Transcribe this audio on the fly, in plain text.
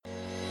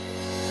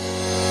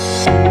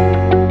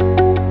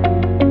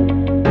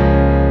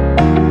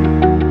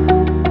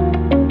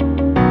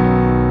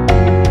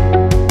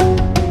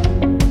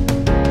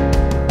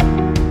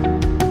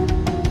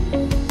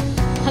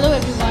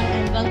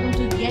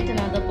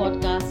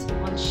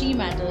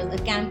Matters,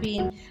 a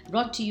campaign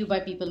brought to you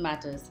by People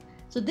Matters.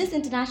 So, this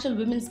International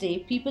Women's Day,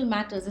 People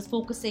Matters is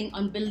focusing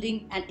on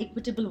building an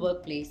equitable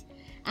workplace.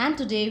 And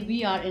today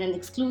we are in an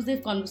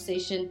exclusive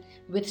conversation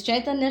with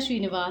Chaitanya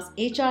Srinivas,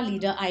 HR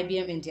leader,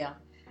 IBM India.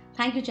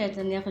 Thank you,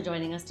 Chaitanya, for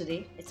joining us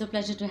today. It's a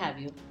pleasure to have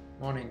you.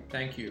 Morning.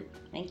 Thank you.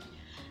 Thank you.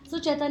 So,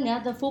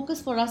 Chaitanya, the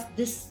focus for us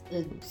this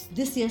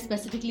year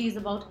specifically is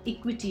about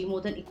equity more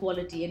than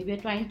equality, and we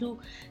are trying to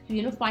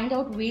find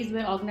out ways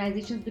where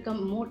organizations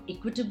become more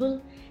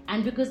equitable,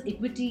 and because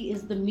equity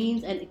is the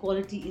means and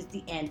equality is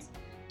the end.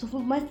 So, for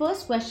my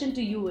first question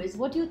to you is,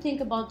 what do you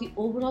think about the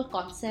overall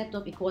concept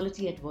of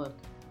equality at work?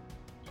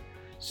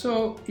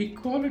 So,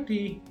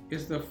 equality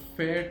is the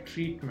fair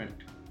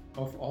treatment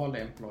of all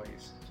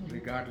employees,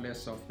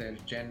 regardless of their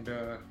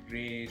gender,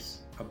 race,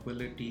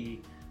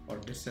 ability, or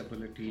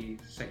disability,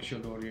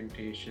 sexual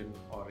orientation,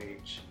 or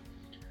age.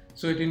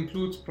 So it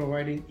includes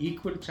providing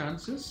equal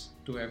chances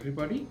to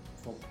everybody,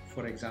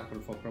 for example,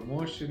 for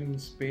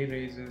promotions, pay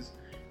raises,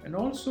 and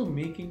also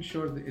making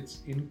sure that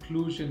it's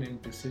inclusion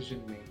in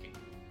decision making.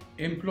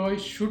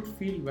 Employees should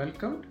feel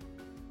welcomed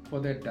for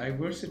their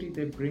diversity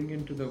they bring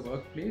into the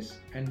workplace,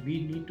 and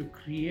we need to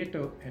create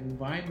an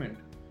environment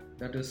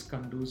that is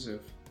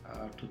conducive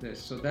to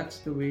this. So that's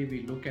the way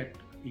we look at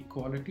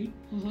equality.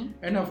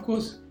 And of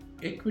course,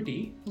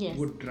 equity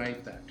would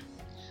drive that.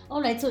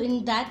 All right, so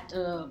in that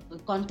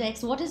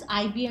context, what is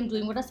IBM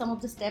doing? What are some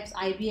of the steps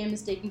IBM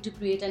is taking to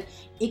create an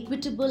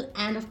equitable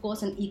and, of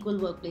course, an equal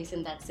workplace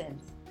in that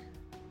sense?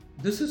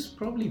 This is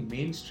probably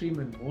mainstream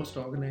in most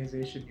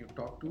organizations you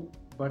talk to,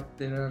 but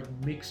there are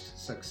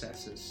mixed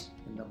successes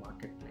in the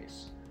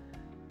marketplace.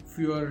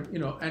 Fewer,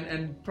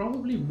 and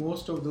probably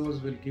most of those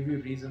will give you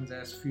reasons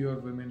as fewer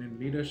women in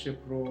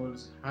leadership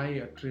roles, high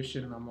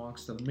attrition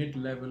amongst the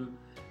mid-level.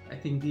 I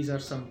think these are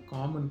some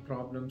common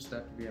problems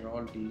that we are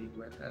all dealing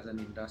with as an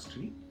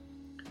industry.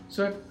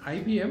 So at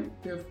IBM,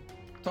 we have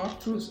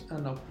thought through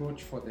an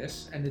approach for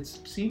this, and it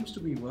seems to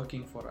be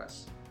working for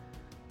us.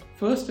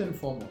 First and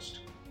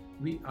foremost,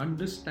 we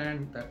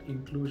understand that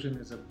inclusion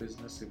is a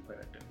business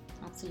imperative.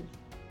 Absolutely.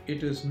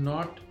 It is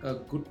not a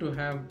good to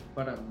have,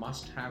 but a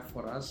must have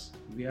for us.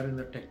 We are in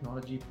the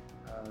technology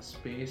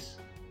space.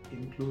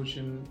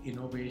 Inclusion,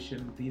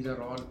 innovation, these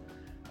are all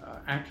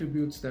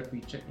attributes that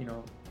we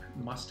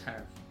must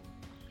have.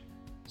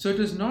 So it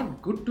is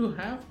not good to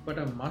have, but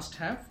a must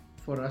have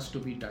for us to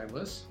be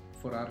diverse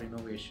for our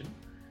innovation.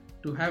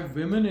 To have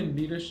women in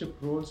leadership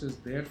roles is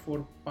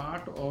therefore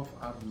part of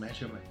our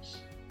measurements,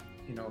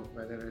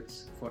 whether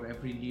it's for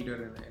every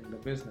leader in the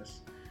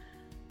business.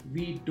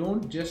 We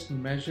don't just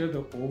measure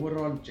the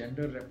overall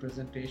gender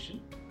representation.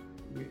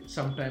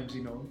 Sometimes,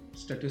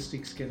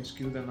 statistics can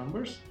skew the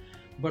numbers,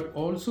 but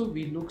also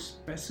we look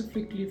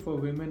specifically for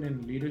women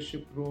in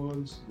leadership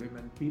roles,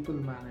 women people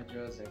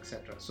managers,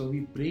 etc. So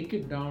we break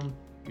it down,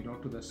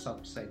 to the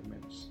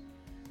sub-segments.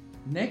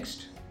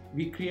 Next,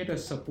 we create a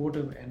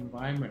supportive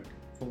environment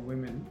for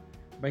women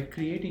by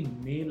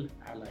creating male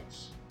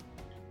allies.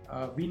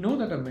 We know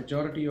that a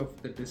majority of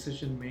the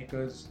decision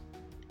makers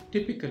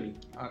typically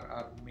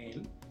are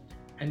male,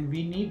 and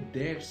we need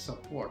their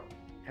support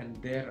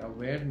and their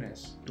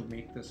awareness to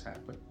make this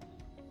happen.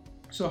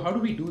 So how do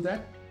we do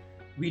that?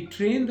 We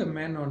train the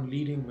men on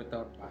leading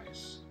without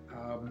bias.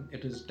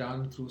 It is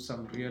done through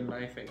some real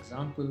life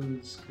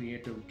examples,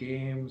 creative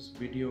games,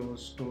 videos,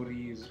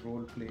 stories,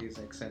 role plays,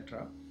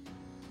 etc.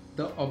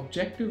 The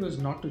objective is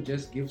not to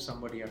just give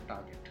somebody a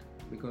target,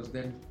 because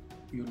then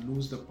you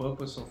lose the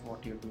purpose of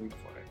what you're doing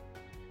for it.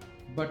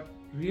 But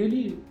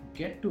really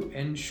get to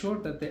ensure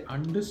that they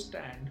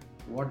understand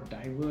what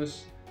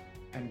diverse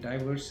and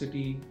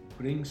diversity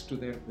brings to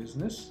their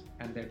business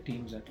and their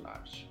teams at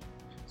large.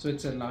 So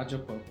it's a larger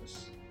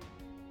purpose.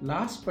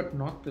 Last but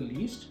not the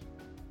least,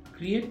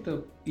 create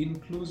the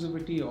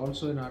inclusivity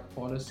also in our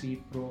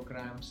policy,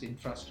 programs,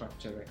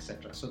 infrastructure,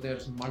 etc. So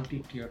there's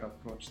multi-tiered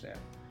approach there.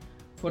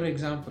 For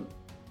example,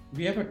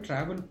 we have a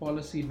travel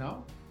policy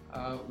now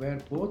where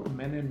both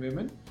men and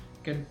women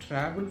can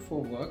travel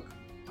for work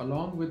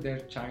along with their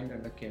child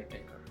and a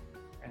caretaker.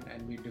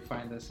 And we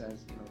define this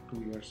as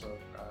 2 years or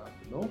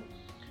below.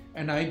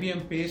 And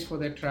IBM pays for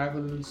their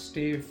travel,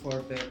 stay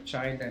for their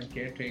child and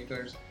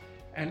caretakers.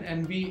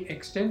 And we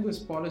extend this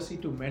policy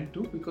to men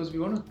too, because we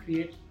want to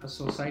create a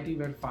society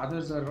where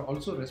fathers are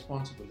also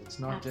responsible. It's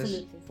not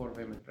Absolutely. just for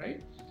women,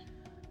 right?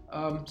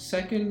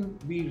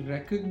 Second, we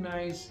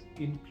recognize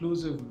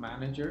inclusive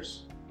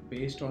managers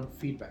based on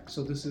feedback.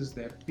 So this is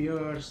their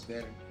peers,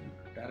 their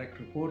direct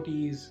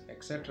reportees,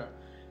 etc.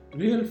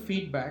 Real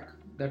feedback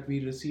that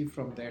we receive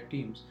from their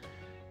teams.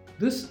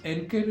 This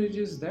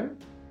encourages them,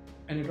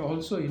 and it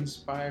also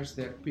inspires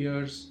their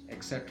peers,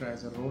 etc.,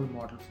 as a role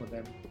model for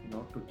them,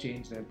 to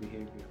change their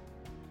behavior.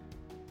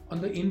 On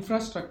the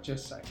infrastructure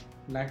side,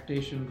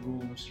 lactation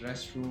rooms,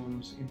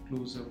 restrooms,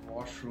 inclusive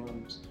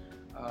washrooms,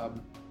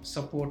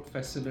 support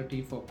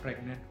facility for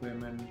pregnant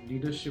women,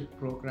 leadership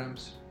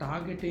programs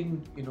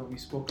targeting, we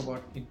spoke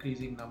about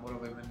increasing number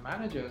of women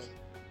managers,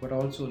 but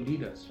also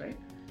leaders, right?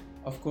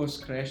 Of course,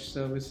 crash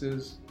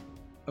services,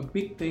 a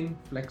big thing,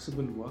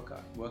 flexible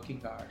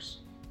working hours.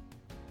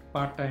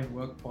 part-time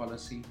work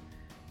policy.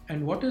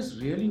 And what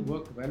has really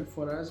worked well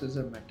for us is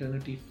a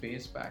maternity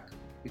phase back,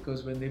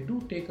 because when they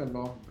do take a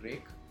long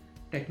break,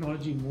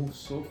 technology moves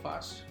so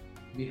fast,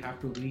 we have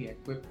to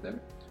re-equip them.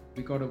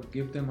 We got to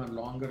give them a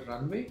longer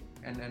runway,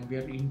 and we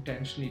are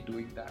intentionally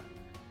doing that.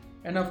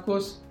 And of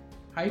course,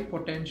 high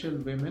potential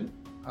women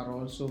are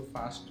also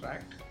fast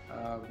tracked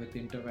with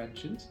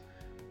interventions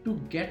to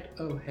get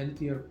a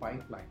healthier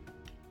pipeline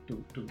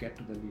to get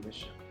to the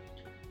leadership.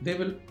 They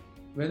will,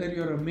 whether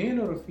you're a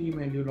male or a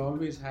female, you'll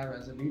always have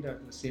as a leader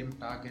the same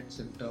targets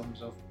in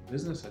terms of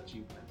business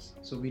achievements.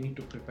 So we need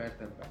to prepare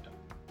them better.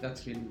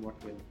 That's really what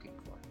we're looking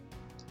for.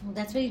 Oh,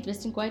 that's very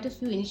interesting. Quite a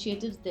few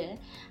initiatives there.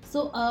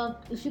 So,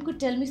 if you could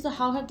tell me, so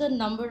how's the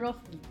number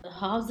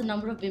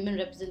of women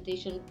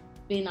representation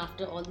been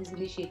after all these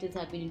initiatives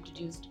have been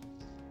introduced?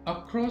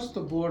 Across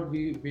the board,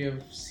 we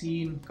have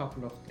seen a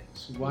couple of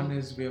things. One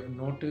is we have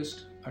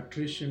noticed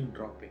attrition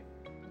dropping.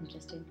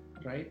 Interesting.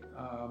 Right?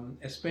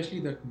 Especially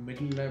that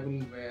middle level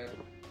where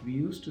we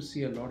used to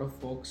see a lot of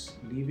folks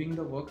leaving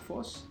the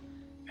workforce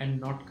and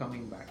not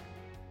coming back.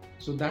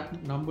 So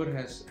that number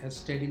has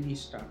steadily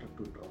started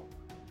to drop.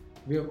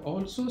 We have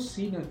also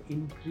seen an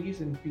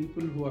increase in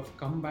people who have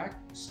come back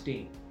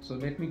staying. So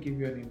let me give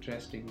you an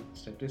interesting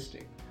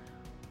statistic.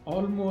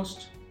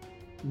 Almost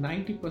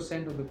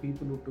 90% of the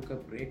people who took a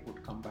break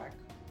would come back,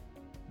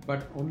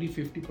 but only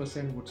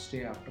 50% would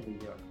stay after the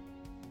year.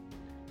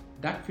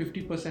 That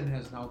 50%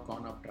 has now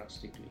gone up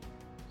drastically.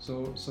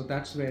 So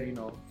that's where,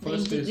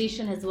 first the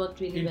integration has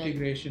worked really well.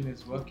 Integration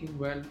is working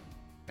well.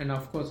 And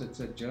of course, it's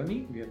a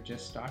journey. We have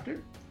just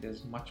started.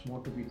 There's much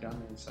more to be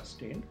done and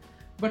sustained.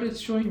 But it's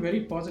showing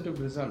very positive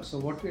results. So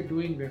what we're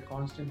doing, we're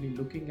constantly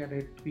looking at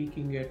it,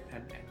 tweaking it,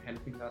 and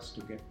helping us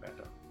to get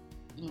better.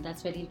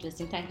 That's very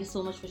interesting. Thank you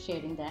so much for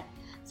sharing that.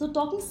 So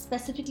talking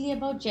specifically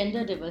about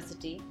gender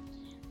diversity,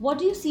 what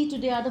do you see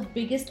today are the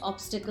biggest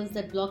obstacles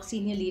that block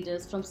senior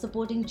leaders from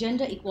supporting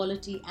gender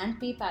equality and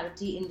pay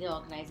parity in their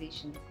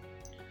organizations?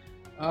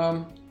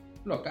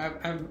 Look,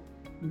 I've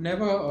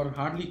never or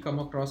hardly come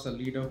across a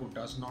leader who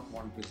does not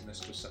want business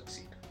to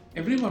succeed.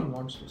 Everyone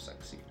wants to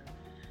succeed.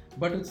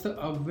 But it's the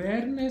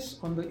awareness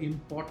on the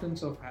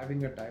importance of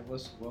having a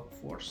diverse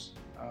workforce,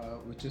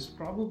 which is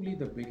probably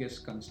the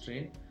biggest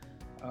constraint.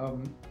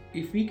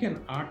 If we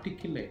can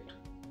articulate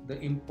the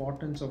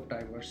importance of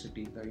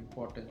diversity, the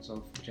importance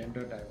of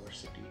gender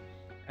diversity,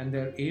 and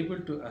they're able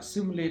to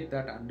assimilate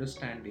that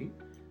understanding,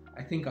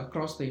 I think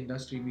across the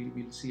industry we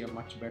will see a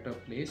much better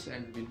place,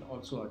 and we'll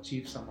also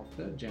achieve some of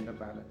the gender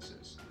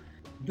balances.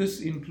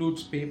 This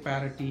includes pay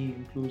parity,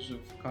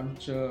 inclusive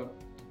culture,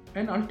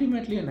 and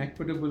ultimately an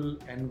equitable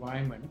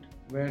environment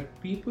where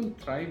people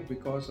thrive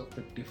because of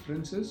the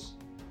differences,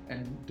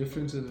 and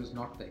differences is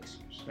not the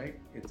excuse, right?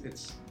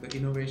 It's the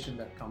innovation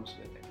that comes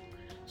with it.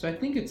 So I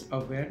think it's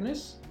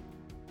awareness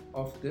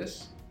of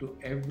this to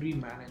every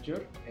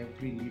manager,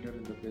 every leader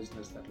in the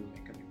business that will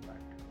make an impact.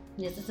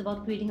 Yes, it's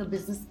about creating a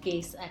business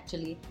case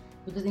actually,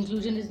 because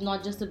inclusion is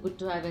not just a good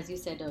to have, as you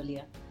said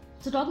earlier.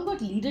 So talking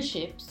about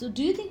leadership, so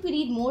do you think we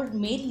need more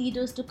male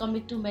leaders to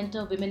commit to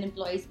mentor women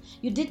employees?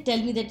 You did tell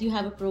me that you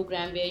have a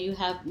program where you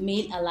have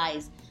male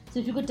allies. So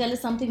if you could tell us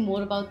something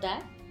more about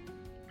that?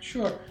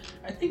 Sure.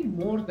 I think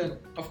more than,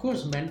 of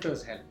course,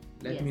 mentors help.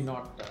 Let Yes. me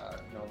not,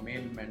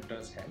 male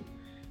mentors help.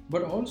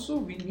 But also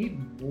we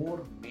need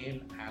more male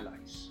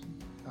allies.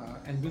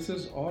 And this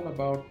is all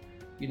about,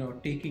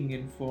 taking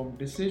informed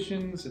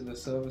decisions in the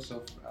service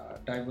of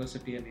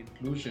diversity and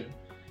inclusion.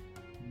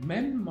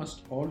 Men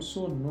must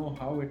also know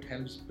how it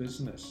helps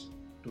business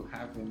to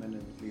have women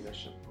in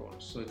leadership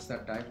roles. So it's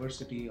that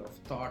diversity of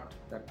thought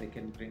that they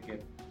can bring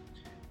in.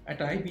 At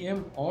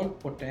IBM, all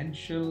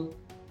potential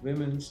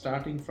women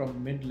starting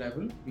from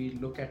mid-level, we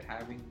look at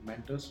having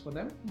mentors for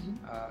them,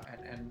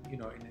 and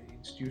in an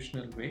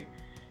institutional way.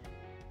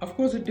 Of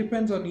course, it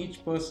depends on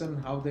each person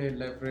how they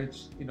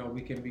leverage.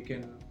 We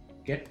can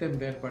get them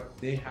there, but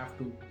they have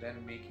to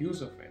then make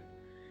use of it.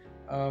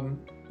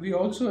 We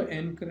also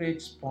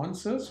encourage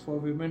sponsors for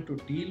women to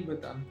deal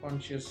with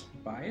unconscious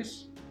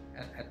bias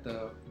at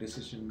the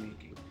decision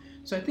making.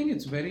 So I think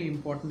it's very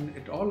important.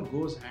 It all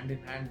goes hand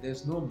in hand.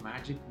 There's no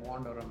magic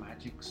wand or a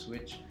magic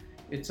switch.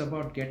 It's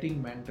about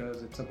getting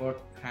mentors. It's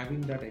about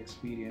having that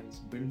experience,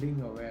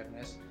 building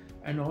awareness,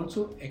 and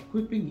also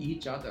equipping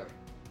each other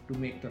to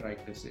make the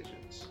right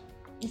decisions.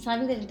 It's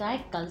having the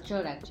entire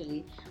culture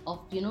actually of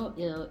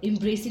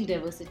embracing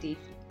diversity.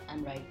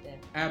 I'm right there.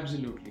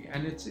 Absolutely.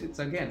 And it's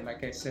again,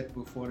 like I said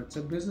before, it's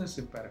a business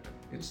imperative.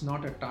 It's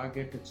not a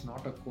target, it's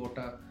not a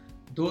quota.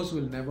 Those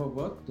will never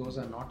work. Those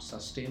are not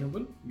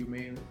sustainable. You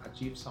may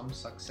achieve some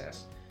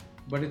success,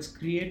 but it's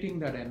creating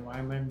that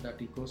environment, that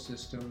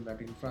ecosystem,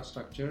 that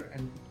infrastructure,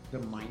 and the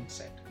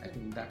mindset. I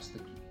think that's the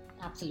key.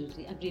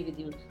 Absolutely, agree with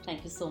you.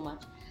 Thank you so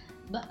much.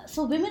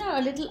 So women are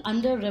a little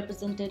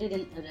underrepresented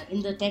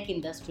in the tech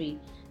industry.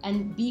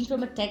 And being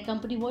from a tech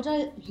company, what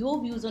are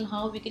your views on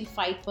how we can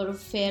fight for a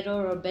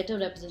fairer or better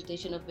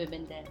representation of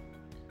women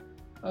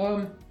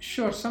there?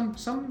 Sure.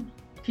 Some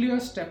clear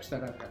steps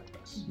that have helped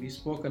us. allies. We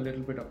spoke a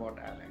little bit about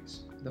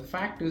allies. The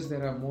fact is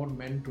there are more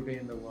men today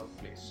in the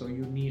workplace, so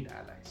you need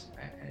allies,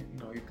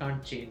 and you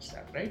can't change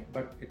that, right?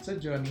 But it's a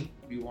journey.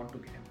 We want to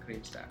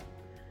encourage that.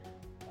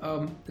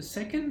 The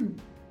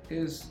second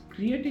is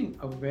creating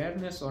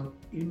awareness on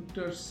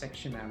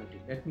intersectionality.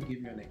 Let me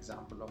give you an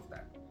example of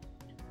that.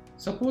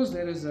 Suppose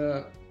there is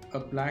a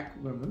black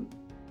woman.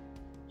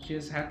 She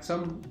has had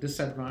some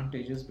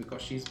disadvantages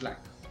because she's black,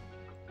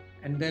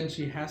 and then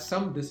she has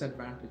some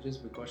disadvantages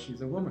because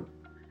she's a woman,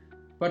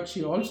 but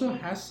she also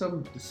has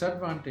some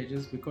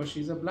disadvantages because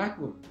she's a black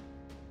woman,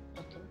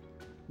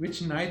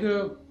 which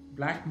neither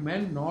black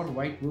men nor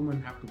white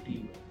women have to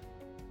deal with.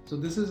 So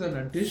this is an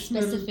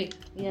additional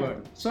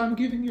burden. So I'm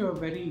giving you a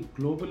very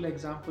global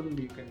example.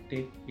 You can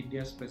take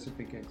India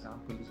specific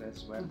examples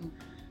as well.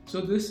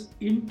 So this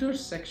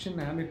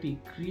intersectionality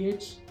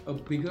creates a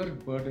bigger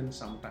burden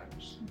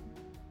sometimes,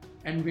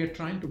 and we are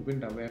trying to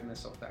build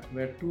awareness of that,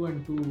 where 2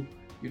 and 2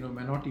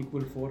 may not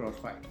equal 4 or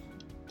 5,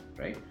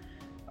 right?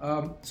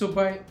 So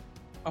by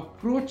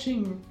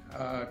approaching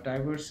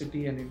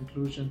diversity and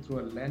inclusion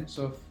through a lens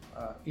of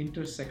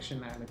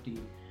intersectionality,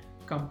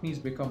 companies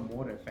become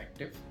more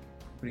effective,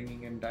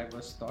 bringing in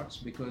diverse thoughts,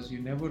 because you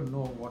never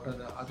know what are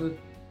the other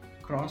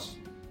cross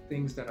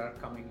things that are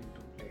coming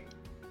into play.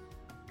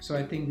 So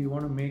I think we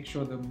want to make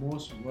sure the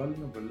most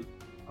vulnerable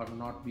are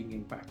not being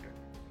impacted,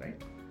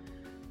 right?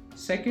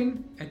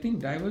 Second, I think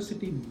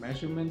diversity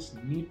measurements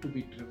need to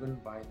be driven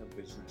by the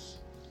business.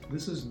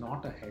 This is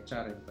not a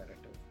HR imperative.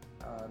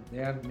 They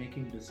are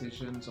making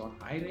decisions on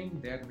hiring,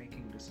 they are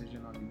making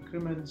decisions on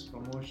increments,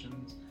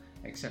 promotions,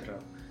 etc.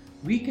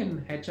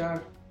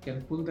 HR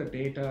can pull the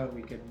data,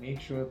 we can make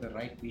sure the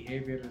right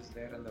behavior is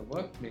there in the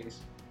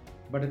workplace,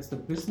 but it's the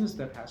business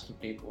that has to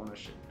take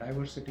ownership.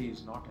 Diversity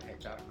is not a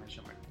HR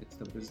measurement, it's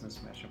the business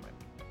measurement.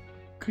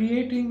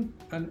 Creating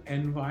an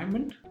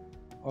environment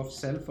of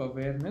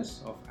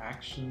self-awareness, of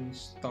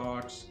actions,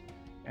 thoughts,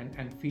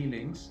 and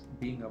feelings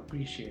being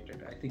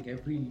appreciated. I think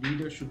every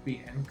leader should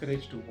be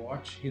encouraged to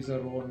watch his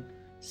or her own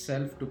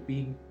self to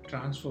being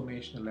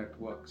transformational at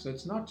work. So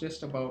it's not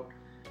just about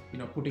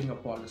putting a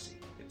policy.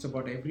 It's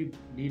about every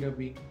leader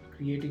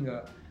creating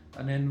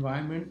an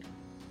environment,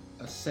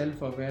 a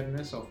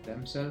self-awareness of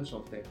themselves,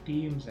 of their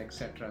teams,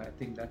 etc. I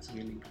think that's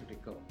really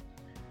critical.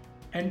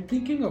 And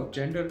thinking of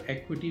gender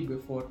equity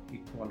before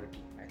equality.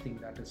 I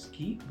think that is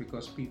key,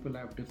 because people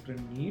have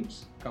different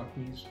needs.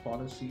 Companies'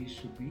 policies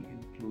should be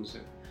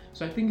inclusive.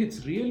 So I think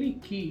it's really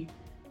key.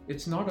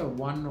 It's not a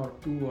 1 or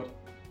 2 or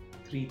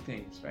 3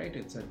 things, right?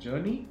 It's a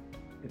journey.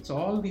 It's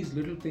all these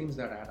little things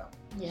that add up.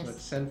 Yes. So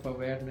it's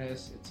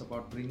self-awareness. It's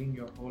about bringing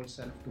your whole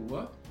self to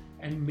work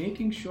and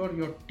making sure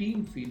your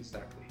team feels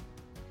that way.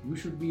 You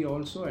should be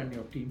also, and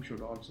your team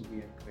should also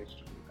be encouraged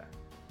to do that.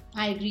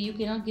 I agree. You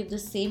cannot give the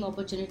same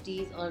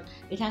opportunities, or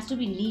it has to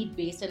be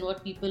need-based, and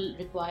what people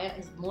require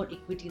is more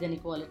equity than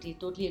equality.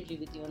 Totally agree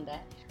with you on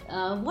that.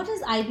 What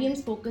is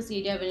IBM's focus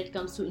area when it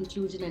comes to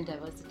inclusion and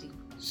diversity?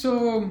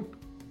 So,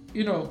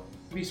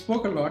 we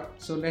spoke a lot,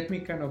 so let me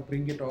kind of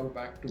bring it all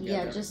back together.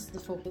 Yeah, just the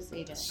focus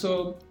area.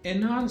 So,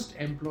 enhanced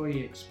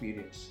employee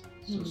experience.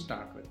 So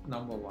start with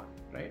number 1,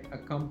 right? A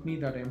company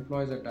that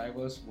employs a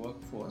diverse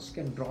workforce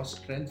can draw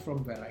strength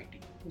from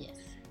variety. Yes.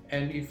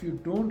 And if you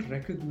don't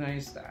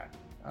recognize that,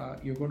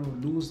 you're going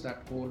to lose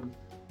that whole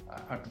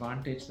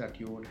advantage that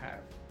you would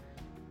have.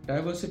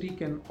 Diversity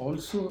can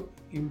also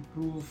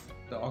improve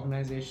the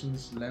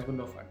organization's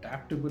level of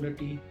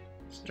adaptability,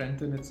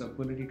 strengthen its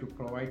ability to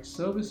provide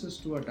services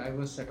to a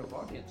diverse set of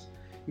audience.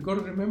 You got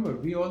to remember,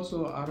 we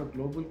also are a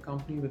global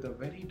company with a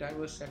very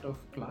diverse set of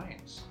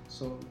clients.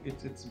 So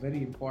it's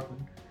very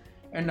important,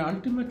 and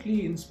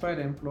ultimately inspire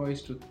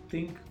employees to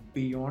think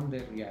beyond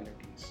their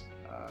realities.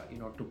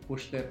 To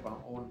push their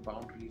own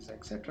boundaries,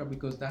 etc.,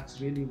 because that's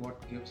really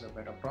what gives a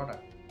better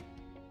product.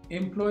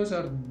 Employees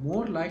are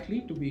more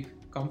likely to be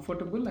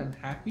comfortable and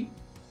happy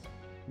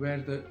where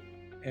the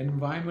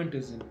environment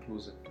is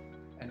inclusive,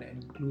 and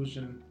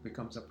inclusion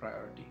becomes a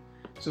priority.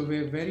 So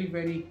we're very,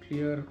 very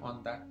clear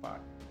on that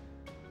part.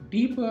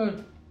 Deeper,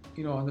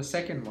 on the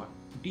second one,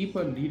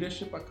 deeper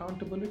leadership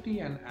accountability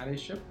and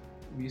allyship.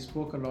 We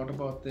spoke a lot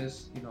about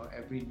this.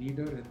 Every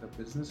leader in the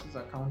business is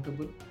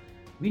accountable.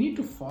 We need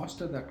to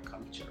foster that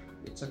culture.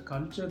 It's a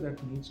culture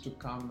that needs to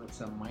come.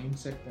 It's a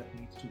mindset that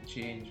needs to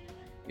change.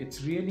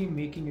 It's really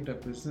making it a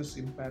business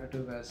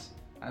imperative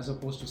as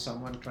opposed to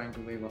someone trying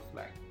to wave a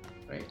flag,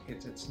 right?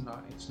 It's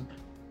not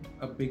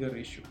a bigger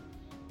issue.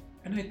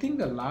 And I think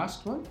the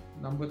last one,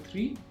 number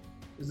 3,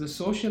 is the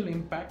social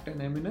impact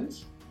and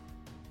eminence.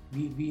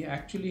 We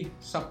actually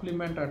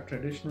supplement our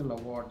traditional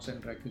awards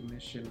and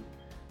recognition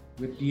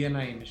with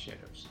D&I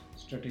initiatives,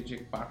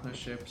 strategic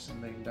partnerships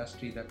in the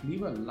industry that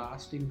leave a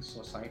lasting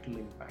societal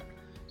impact.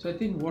 So I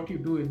think what you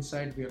do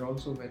inside, we are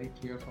also very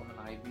clear from an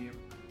IBM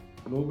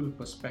global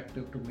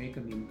perspective to make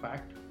an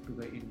impact to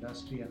the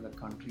industry and the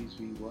countries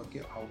we work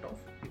out of.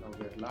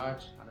 We're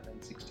large,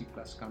 160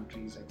 plus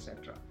countries,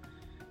 etc.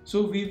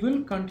 So we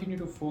will continue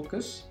to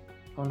focus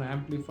on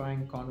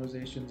amplifying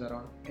conversations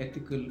around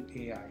ethical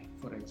AI,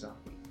 for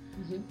example.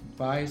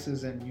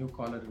 biases and new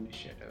collar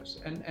initiatives.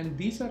 And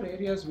these are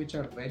areas which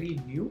are very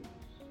new.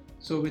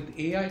 So with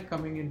AI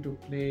coming into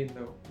play in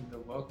the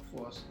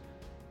workforce,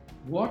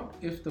 what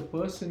if the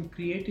person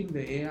creating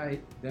the AI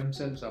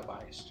themselves are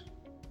biased?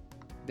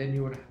 Then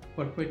you would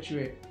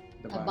perpetuate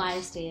the bias. A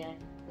biased AI.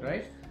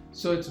 Right?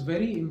 So it's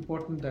very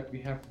important that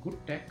we have good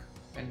tech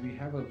and we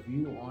have a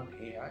view on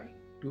AI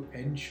to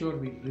ensure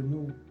we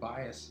remove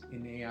bias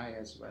in AI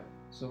as well.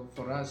 So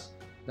for us,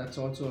 that's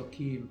also a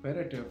key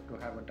imperative to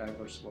have a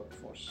diverse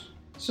workforce.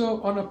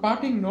 So on a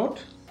parting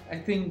note, I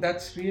think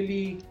that's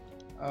really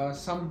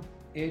some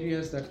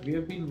areas that we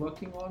have been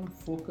working on,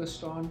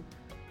 focused on,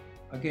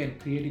 again,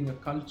 creating a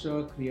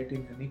culture,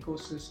 creating an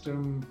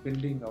ecosystem,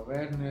 building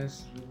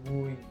awareness,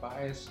 removing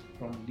bias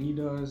from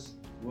leaders,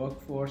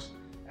 workforce,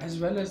 as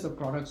well as the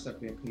products that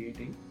we are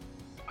creating.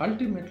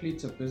 Ultimately,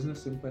 it's a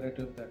business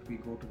imperative that we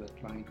go to the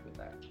client with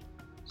that.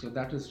 So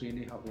that is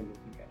really how we're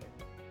looking at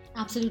it.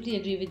 Absolutely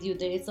agree with you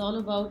there. It's all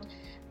about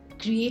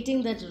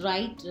creating that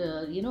right,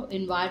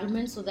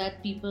 environment so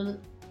that people,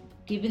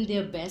 given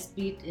their best,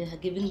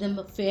 giving them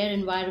a fair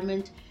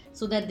environment,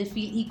 so that they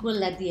feel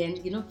equal at the end,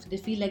 they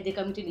feel like they're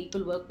coming to an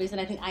equal workplace.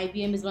 And I think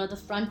IBM is one of the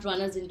front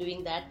runners in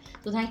doing that.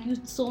 So thank you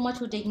so much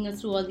for taking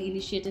us through all the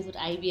initiatives with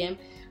IBM.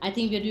 I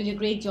think we're doing a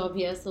great job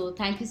here. So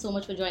thank you so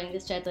much for joining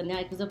us, Chaitanya.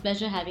 It was a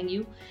pleasure having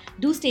you.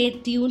 Do stay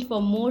tuned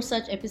for more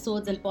such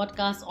episodes and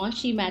podcasts on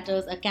She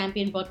Matters, a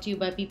campaign brought to you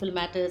by People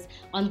Matters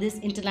on this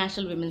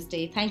International Women's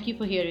Day. Thank you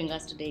for hearing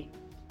us today.